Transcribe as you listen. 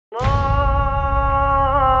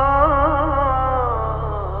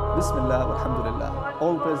Bismillah, alhamdulillah.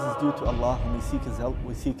 All praise is due to Allah, whom we seek His help,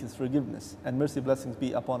 we seek His forgiveness. And mercy, blessings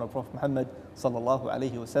be upon our Prophet Muhammad sallallahu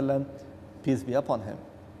alaihi wasallam, peace be upon him.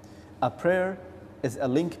 A prayer is a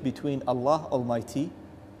link between Allah Almighty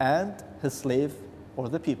and His slave or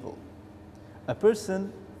the people. A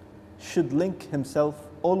person should link himself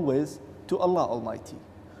always to Allah Almighty.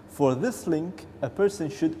 For this link, a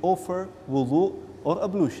person should offer wudu or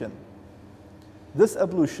ablution. This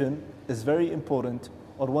ablution is very important,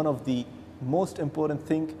 or one of the most important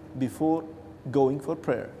thing before going for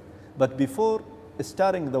prayer. But before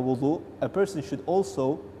starting the wudu, a person should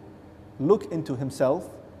also look into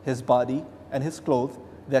himself, his body and his clothes,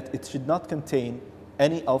 that it should not contain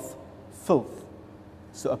any of filth.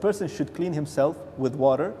 So a person should clean himself with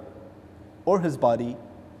water or his body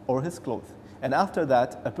or his clothes. And after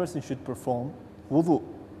that, a person should perform wudu,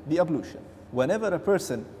 the ablution. Whenever a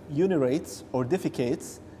person urinates or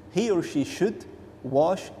defecates, he or she should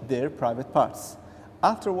wash their private parts.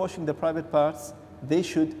 After washing the private parts, they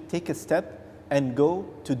should take a step and go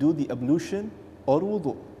to do the ablution or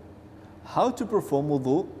wudu. How to perform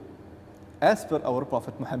wudu? As per our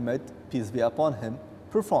Prophet Muhammad, peace be upon him,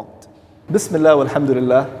 performed. Bismillah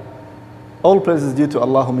walhamdulillah. All praise is due to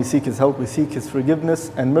Allah, whom we seek His help, we seek His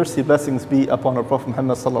forgiveness, and mercy, blessings be upon our Prophet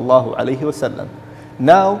Muhammad sallallahu alaihi wasallam.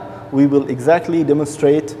 Now we will exactly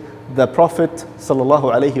demonstrate the Prophet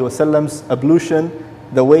sallallahu alaihi wasallam's ablution,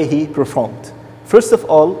 the way he performed. First of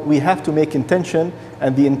all, we have to make intention,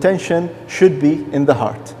 and the intention should be in the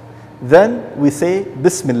heart. Then we say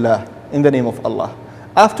Bismillah, in the name of Allah.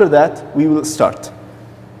 After that, we will start.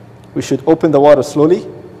 We should open the water slowly,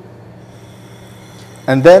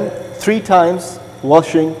 and then 3 times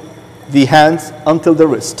washing the hands until the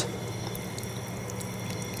wrist.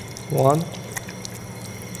 1,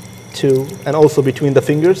 2, and also between the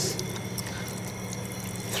fingers.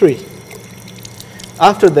 3.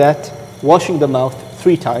 After that, washing the mouth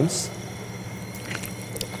 3 times.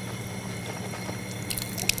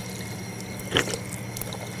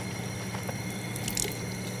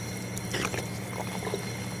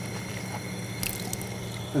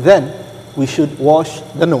 Then we should wash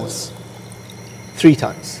the nose 3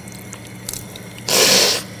 times.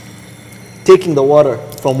 Taking the water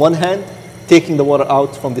from one hand, taking the water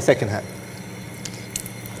out from the second hand.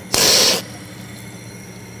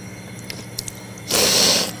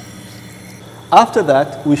 After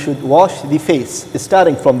that, we should wash the face,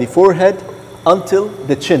 starting from the forehead until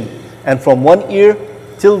the chin, and from one ear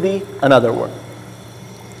till the another one.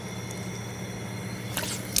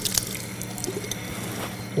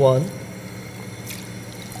 1,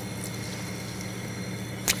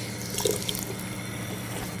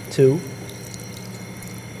 2,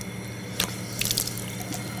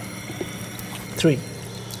 3.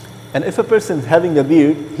 And if a person is having a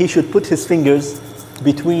beard, he should put his fingers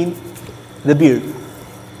between the beard.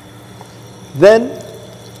 Then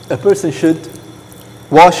a person should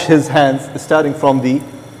wash his hands, starting from the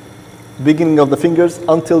beginning of the fingers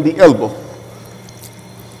until the elbow.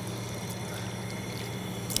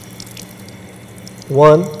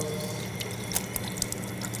 1,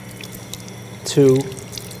 2,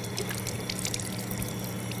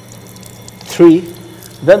 3.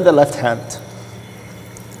 Then the left hand.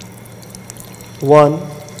 1,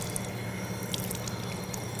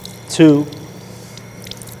 2,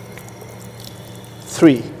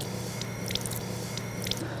 3.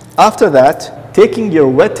 After that, taking your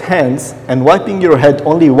wet hands and wiping your head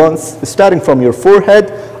only once, starting from your forehead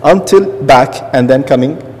until back, and then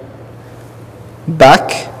coming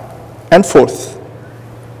back and forth.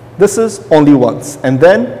 This is only once. And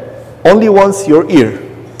then only once your ear.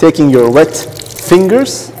 Taking your wet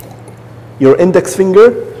fingers, your index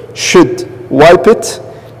finger, should wipe it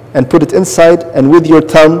and put it inside, and with your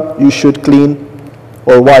thumb you should clean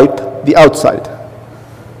or wipe the outside.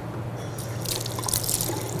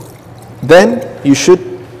 Then you should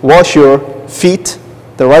wash your feet,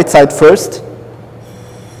 the right side first,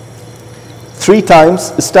 3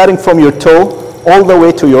 times, starting from your toe all the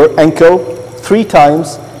way to your ankle, 3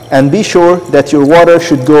 times, and be sure that your water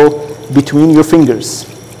should go between your fingers.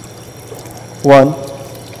 1,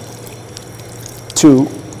 2,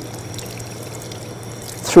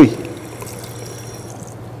 3.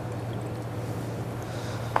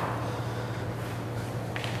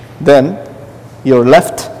 Then your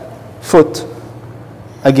left foot,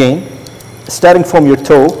 again, starting from your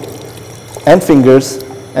toe and fingers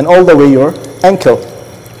and all the way your ankle.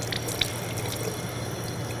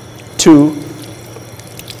 2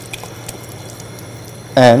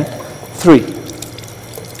 and 3.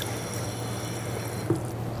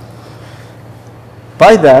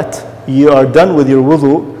 By that, you are done with your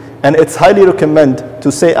wudu, and it's highly recommended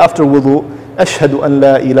to say after wudu, أشهد أن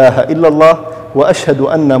لا إله إلا الله وأشهد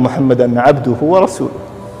أن محمدا عبده ورسوله.